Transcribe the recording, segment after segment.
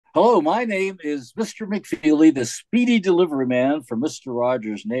Hello, my name is Mr. McFeely, the Speedy Delivery man from Mr.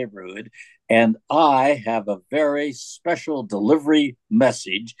 Rogers' neighborhood, and I have a very special delivery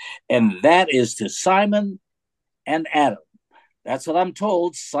message, and that is to Simon and Adam. That's what I'm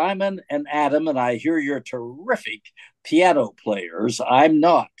told, Simon and Adam, and I hear you're terrific piano players. I'm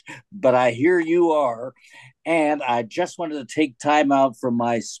not, but I hear you are. And I just wanted to take time out from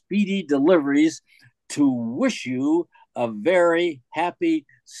my speedy deliveries to wish you a very happy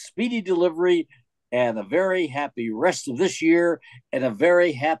speedy delivery and a very happy rest of this year and a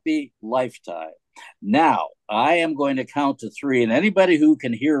very happy lifetime. Now, I am going to count to three, and anybody who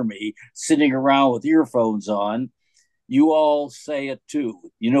can hear me sitting around with earphones on, you all say it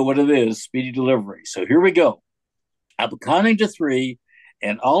too. You know what it is, speedy delivery. So here we go. I'm counting to three,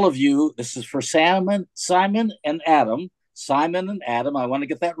 and all of you, this is for Simon and Adam. Simon and Adam, I want to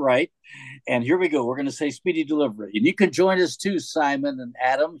get that right. And here we go. We're going to say speedy delivery. And you can join us too, Simon and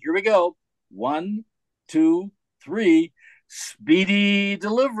Adam. Here we go. One, two, three. Speedy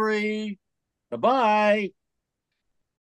delivery. Bye bye.